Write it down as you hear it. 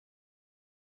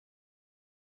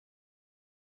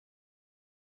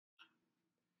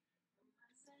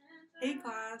Hey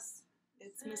class,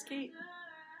 it's Miss Cate.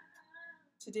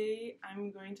 Today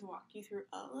I'm going to walk you through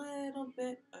a little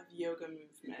bit of yoga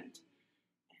movement.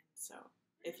 And so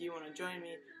if you want to join me,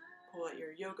 pull out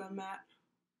your yoga mat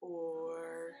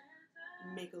or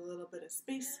make a little bit of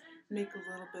space, make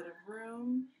a little bit of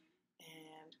room,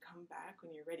 and come back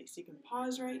when you're ready. So you can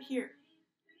pause right here.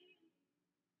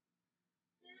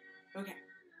 Okay.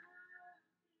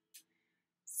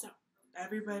 So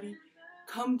everybody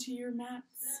come to your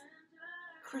mats.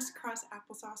 Crisscross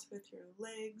applesauce with your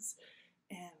legs,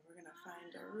 and we're going to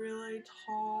find a really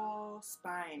tall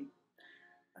spine.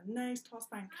 A nice tall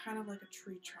spine, kind of like a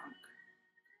tree trunk.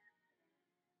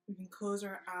 We can close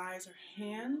our eyes or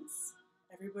hands.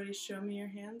 Everybody show me your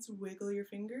hands. Wiggle your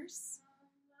fingers.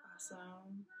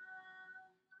 Awesome.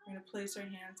 We're going to place our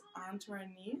hands onto our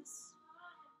knees.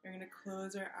 We're going to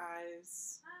close our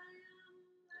eyes.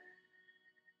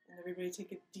 And everybody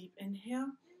take a deep inhale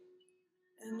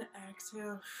and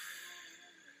exhale.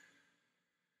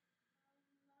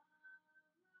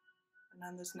 And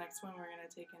on this next one, we're going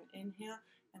to take an inhale,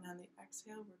 and on the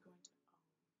exhale, we're going to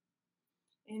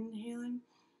inhaling,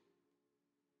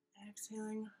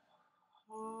 exhaling,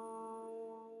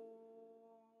 hold.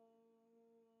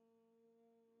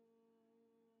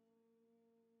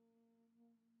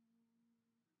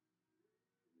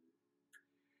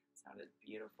 Sounded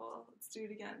beautiful. Let's do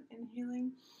it again.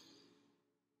 Inhaling,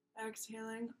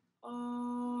 exhaling,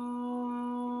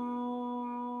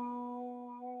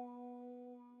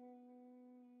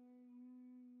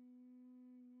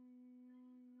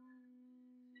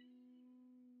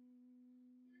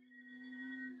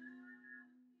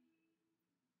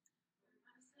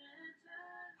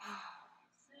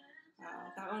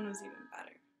 Wow, that one was even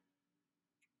better.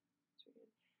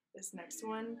 This next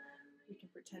one, we can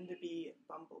pretend to be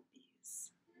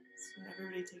bumblebees. So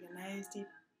everybody take a nice deep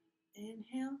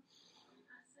inhale.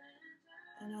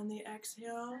 And on the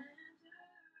exhale,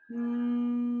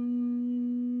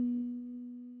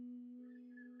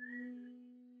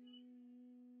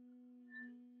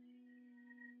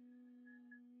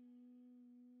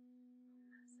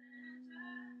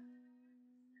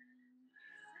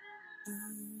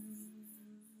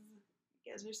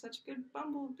 You guys are such good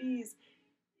bumblebees.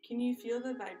 Can you feel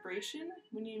the vibration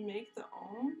when you make the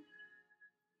om?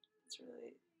 It's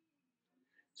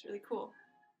really cool.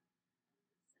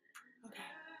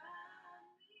 Okay.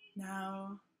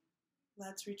 Now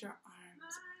let's reach our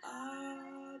arms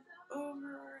up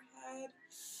over our head.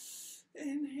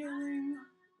 Inhaling,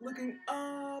 looking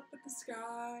up at the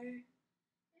sky.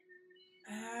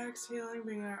 Exhaling,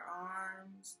 bringing our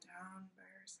arms down by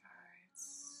our sides.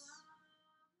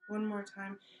 One more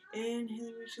time.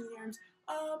 Inhaling, reaching the arms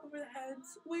up over the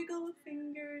heads. Wiggle the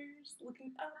fingers,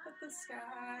 looking up at the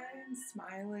sky and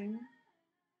smiling.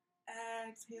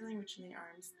 Exhaling, reaching the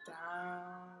arms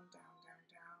down, down, down,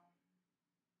 down.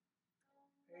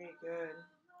 Very good.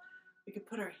 We could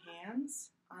put our hands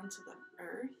onto the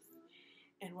earth,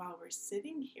 and while we're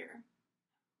sitting here,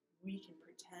 we can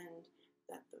pretend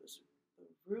that the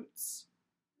roots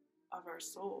of our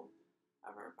soul,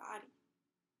 of our body,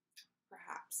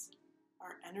 perhaps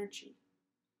our energy,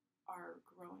 are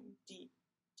growing deep,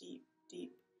 deep,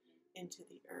 deep into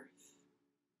the earth.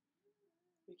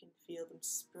 We can feel them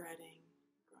spreading,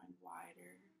 growing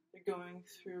wider. They're going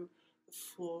through the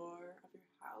floor of your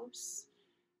house,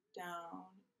 down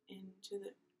into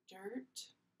the dirt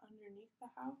underneath the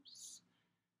house,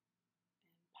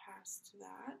 and past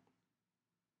that.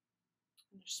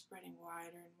 And they're spreading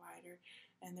wider and wider,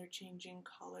 and they're changing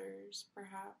colors,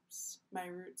 perhaps. My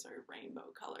roots are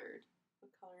rainbow colored.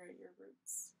 What color are your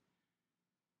roots?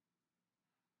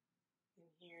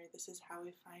 In here, this is how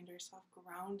we find ourselves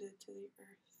grounded to the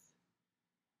earth.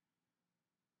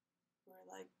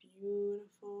 We're like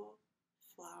beautiful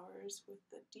flowers with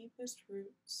the deepest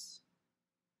roots.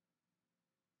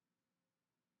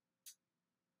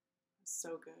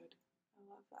 So good. I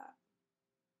love that.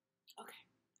 Okay.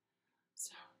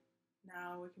 So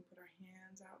now we can put our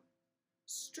hands out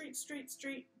straight, straight,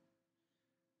 straight.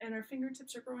 And our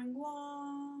fingertips are growing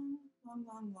long, long,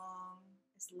 long,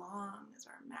 as long as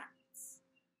our mats.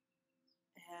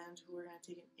 And we're going to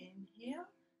take an inhale.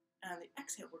 And on the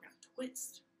exhale, we're going to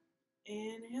twist.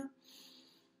 Inhale.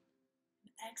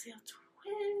 And exhale,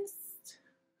 twist.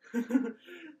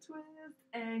 Twist.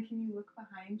 And can you look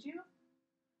behind you?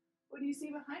 What do you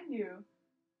see behind you?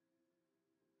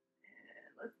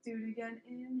 And let's do it again.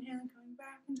 Inhaling, coming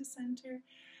back into center.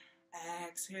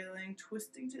 Exhaling,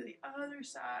 twisting to the other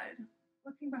side.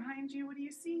 Looking behind you, what do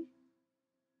you see?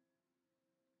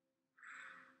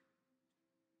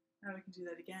 Now we can do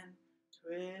that again.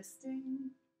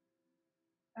 Twisting.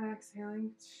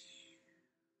 Exhaling.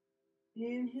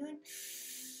 Inhaling,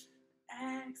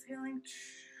 exhaling.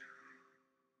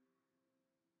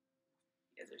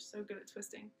 You guys are so good at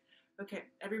twisting. Okay,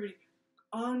 everybody,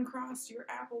 uncross your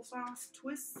applesauce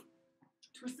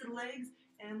twisted legs,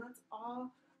 and let's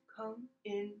all come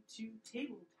into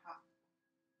tabletop.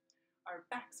 Our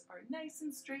backs are nice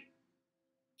and straight,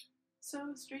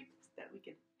 so straight that we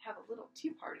could have a little tea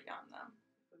party on them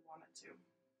if we wanted to.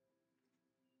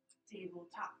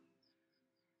 Tabletop.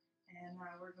 And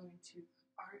now we're going to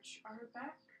arch our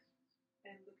back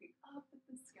and looking up at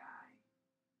the sky.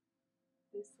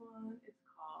 This one is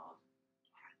called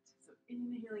cat. So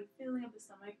inhaling, filling up the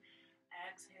stomach,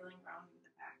 exhaling, rounding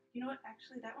the back. You know what?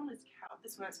 Actually, that one is cow.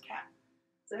 This one is cat.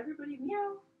 So everybody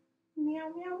meow, meow,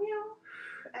 meow, meow.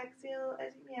 Exhale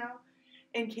as you meow.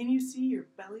 And can you see your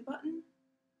belly button?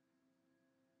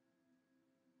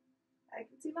 I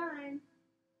can see mine.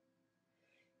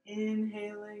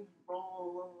 Inhaling,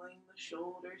 rolling the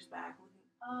shoulders back, looking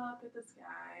up at the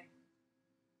sky.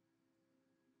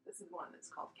 This is one that's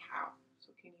called cow.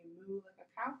 So can you moo like a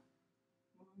cow?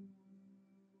 Moo.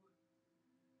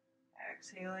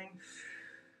 Exhaling.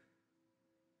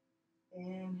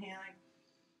 Inhaling.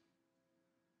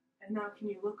 And now can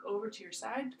you look over to your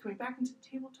side? Coming back into the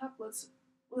tabletop, let's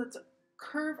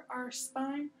curve our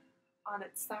spine on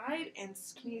its side. And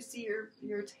can you see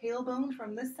your tailbone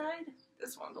from this side?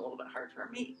 This one's a little bit hard for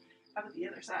me. How about the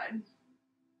other side?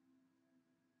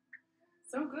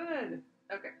 So good.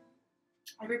 Okay.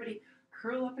 Everybody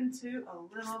curl up into a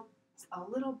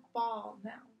little ball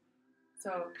now.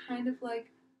 So kind of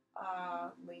like a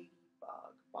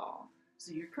ladybug ball.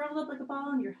 So you're curled up like a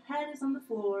ball and your head is on the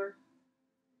floor.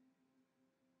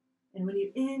 And when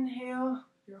you inhale,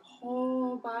 your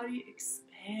whole body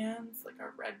expands like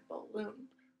a red balloon.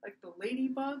 Like the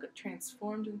ladybug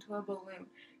transformed into a balloon.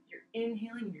 You're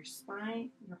inhaling, your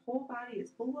spine, your whole body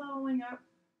is blowing up.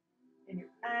 And you're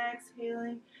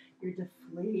exhaling, you're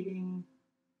deflating.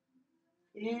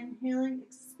 Inhaling,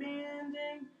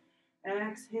 expanding.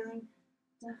 Exhaling,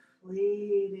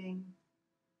 deflating.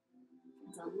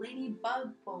 It's a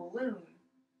ladybug balloon.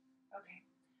 Okay.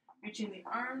 Reaching the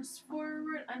arms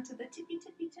forward onto the tippy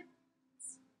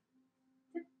tips.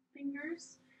 Tip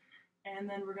fingers. And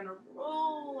then we're going to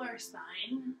roll our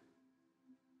spine.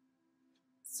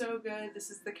 So good. This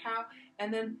is the cow.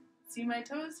 And then, see my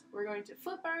toes? We're going to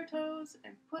flip our toes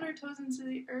and put our toes into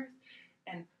the earth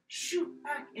and shoot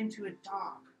back into a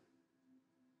dog.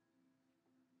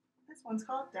 This one's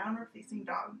called downward facing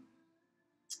dog.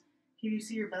 Can you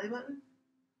see your belly button?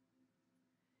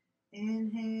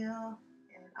 Inhale.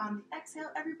 And on the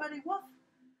exhale, everybody woof.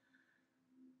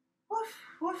 Woof,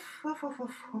 woof, woof, woof,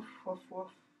 woof, woof, woof,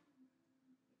 woof.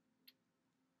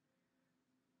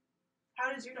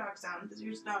 How does your dog sound? Does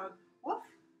your dog woof?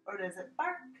 Or does it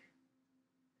bark?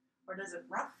 Or does it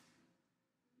ruff?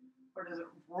 Or does it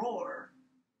roar?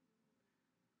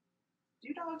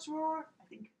 Do dogs roar? I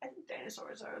think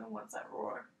dinosaurs are the ones that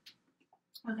roar.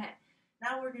 Okay,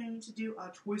 now we're going to do a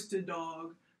twisted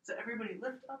dog. So everybody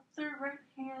lift up their right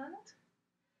hand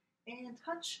and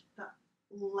touch the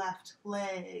left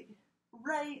leg.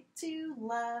 Right to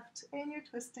left, and you're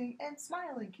twisting and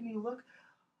smiling. Can you look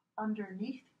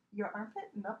underneath your armpit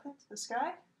and up into the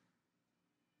sky?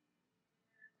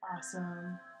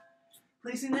 Awesome.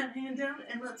 Placing that hand down,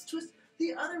 and let's twist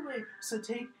the other way. So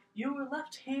take your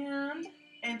left hand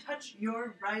and touch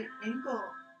your right ankle.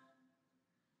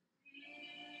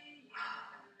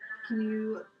 Can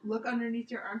you look underneath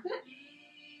your armpit?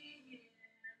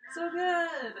 So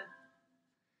good.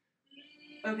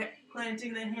 Okay,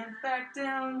 planting the hands back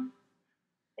down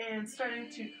and starting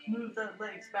to move the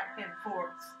legs back and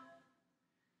forth.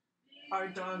 Our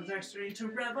dogs are starting to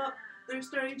rev up. They're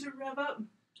starting to rev up.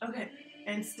 Okay,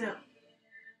 and still.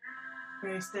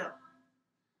 Very still.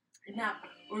 And now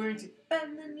we're going to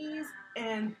bend the knees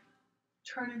and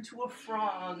turn into a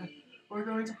frog. We're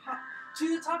going to hop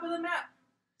to the top of the mat.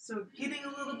 So getting a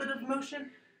little bit of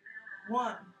motion.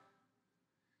 1,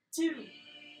 2,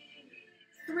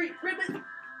 3. Ribbon.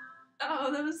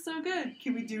 Oh, that was so good.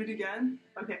 Can we do it again?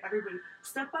 Okay, everybody,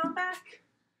 step on back.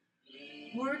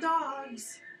 We're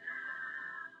dogs.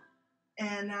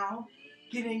 And now,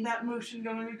 getting that motion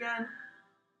going again.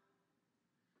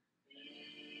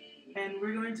 And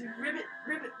we're going to ribbit,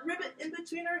 ribbit, ribbit in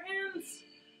between our hands.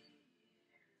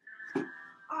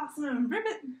 Awesome,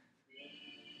 ribbit.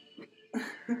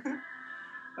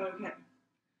 Okay,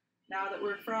 now that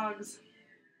we're frogs,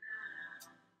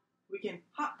 we can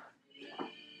hop,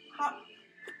 hop,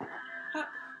 hop.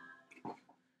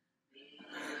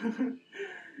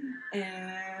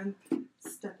 And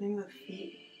stepping the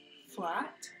feet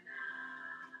flat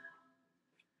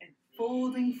and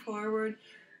folding forward,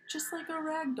 just like a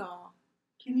rag doll.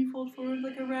 Can you fold forward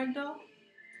like a rag doll?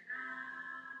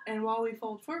 And while we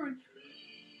fold forward,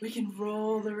 we can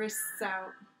roll the wrists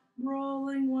out.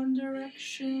 Rolling one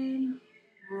direction,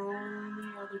 rolling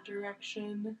the other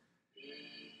direction.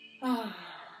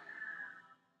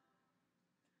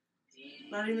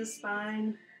 Letting the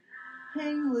spine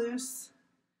hang loose,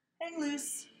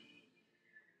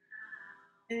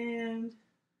 and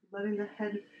letting the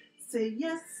head say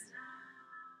yes,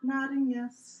 nodding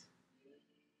yes.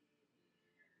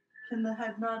 Can the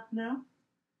head nod no?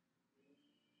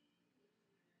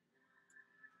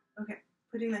 Okay,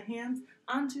 putting the hands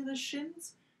onto the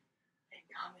shins and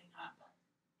coming up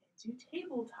into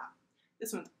tabletop.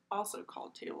 This one's also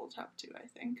called tabletop too, I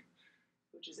think,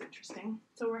 which is interesting.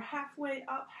 So we're halfway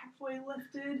up, halfway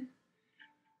lifted,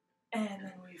 and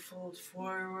then we fold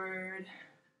forward.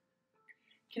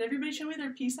 Can everybody show me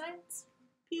their peace signs?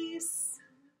 Peace.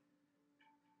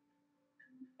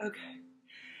 Okay.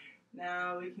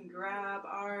 Now we can grab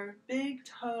our big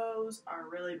toes, our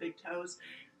really big toes,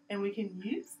 and we can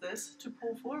use this to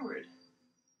pull forward.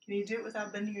 Can you do it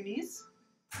without bending your knees?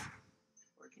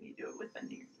 Or can you do it with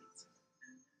bending your knees?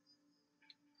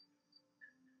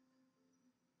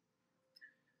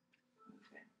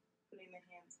 Okay. Putting the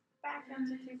hands back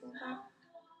onto tabletop.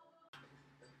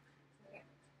 Okay.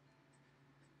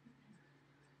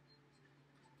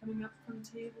 Coming up from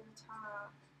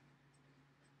tabletop.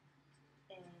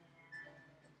 And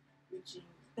reaching,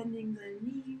 bending the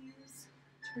knees,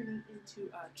 turning into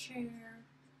a chair.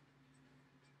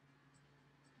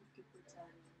 You can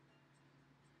pretend.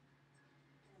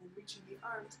 And reaching the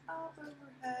arms up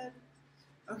overhead.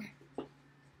 Okay.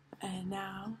 And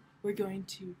now we're going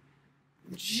to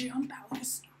jump out like a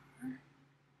star.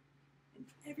 And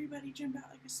everybody jump out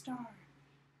like a star.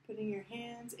 Putting your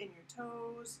hands and your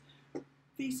toes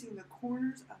facing the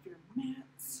corners of your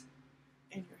mats.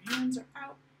 And your hands are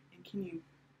out. And can you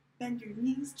bend your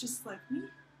knees just like me?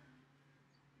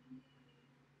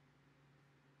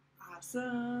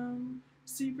 Awesome.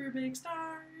 Super big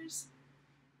stars.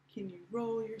 Can you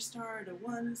roll your star to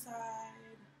one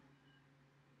side?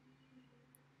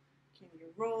 Can you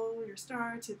roll your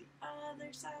star to the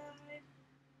other side?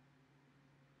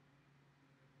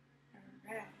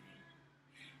 Alright.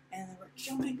 And then we're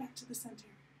jumping back to the center.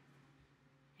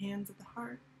 Hands at the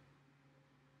heart.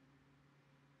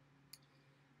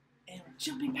 And we're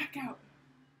jumping back out.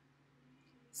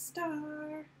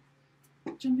 Star.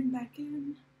 Jumping back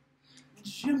in.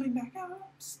 Jumping back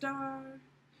out. Star.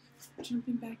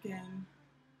 Jumping back in.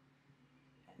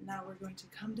 And now we're going to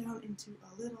come down into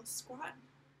a little squat.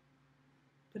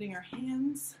 Putting our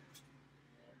hands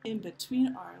in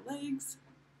between our legs.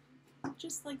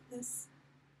 Just like this.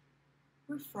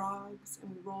 We're frogs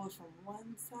and we roll from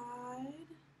one side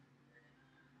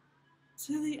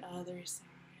to the other side.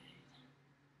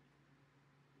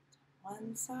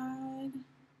 One side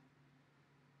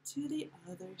to the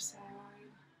other side.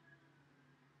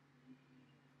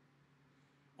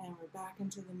 And we're back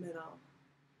into the middle.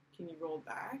 Can you roll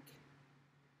back?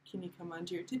 Can you come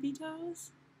onto your tippy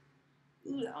toes?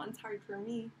 Ooh, that one's hard for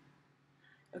me.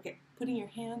 Okay, putting your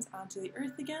hands onto the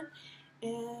earth again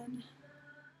and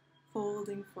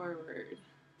folding forward.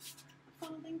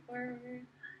 Folding forward.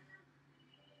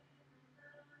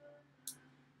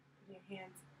 Put your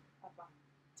hands up on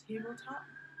the tabletop.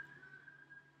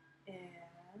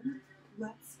 And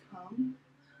let's come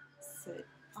sit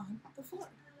on the floor.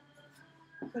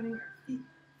 Putting our feet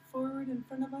forward in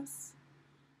front of us.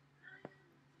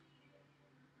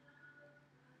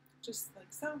 Just like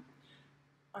so.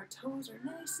 Our toes are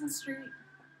nice and straight.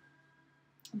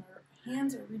 And our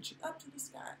hands are reaching up to the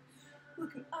sky.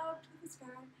 Looking up to the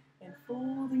sky and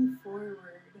folding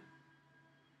forward.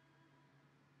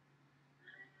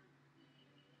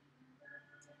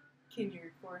 Can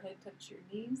your forehead touch your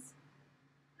knees?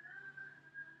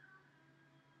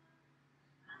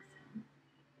 Awesome.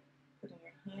 Putting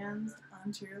your hands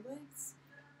onto your legs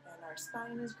and our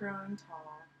spine is growing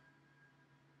tall.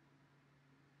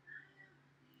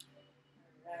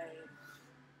 Alright.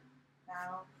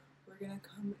 Now we're going to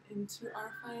come into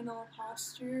our final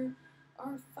posture,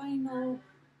 our final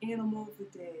animal of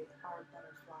the day, our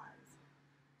butterflies.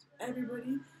 So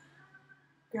everybody,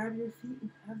 grab your feet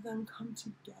and have them come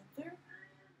together.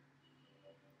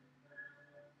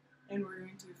 And we're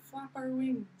going to flap our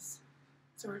wings.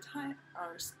 So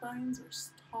our spines are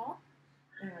tall,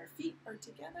 and our feet are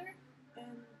together,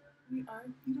 and we are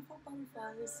beautiful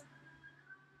butterflies.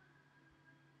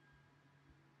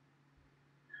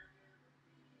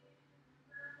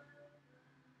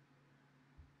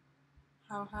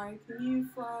 How high can you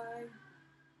fly?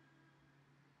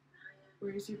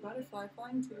 Where's your butterfly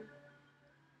flying to?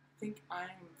 think I'm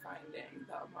finding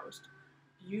the most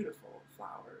beautiful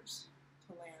flowers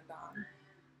to land on.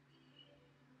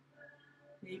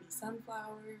 Maybe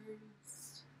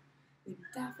sunflowers, maybe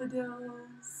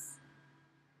daffodils,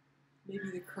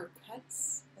 maybe the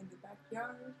croquettes in the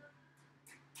backyard.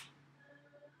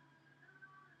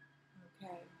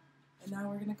 Okay, and now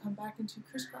we're gonna come back into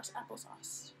crisscross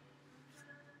applesauce.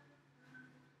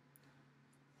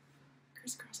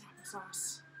 Crisscross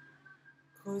applesauce.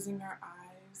 Closing our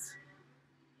eyes.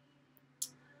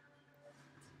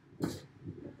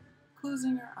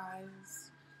 Closing our eyes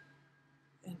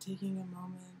and taking a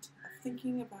moment of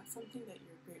thinking about something that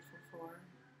you're grateful for.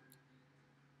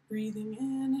 Breathing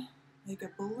in like a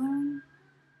balloon.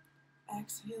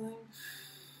 Exhaling.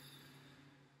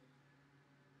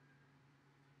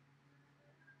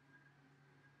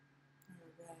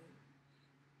 Alright.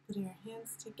 Putting your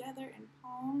hands together in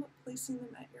palm, placing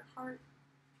them at your heart.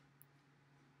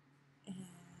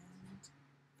 And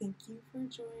thank you for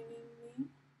joining me.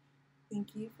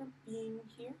 Thank you for being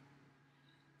here.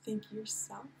 Thank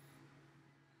yourself.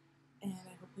 And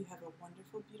I hope you have a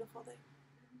wonderful, beautiful day.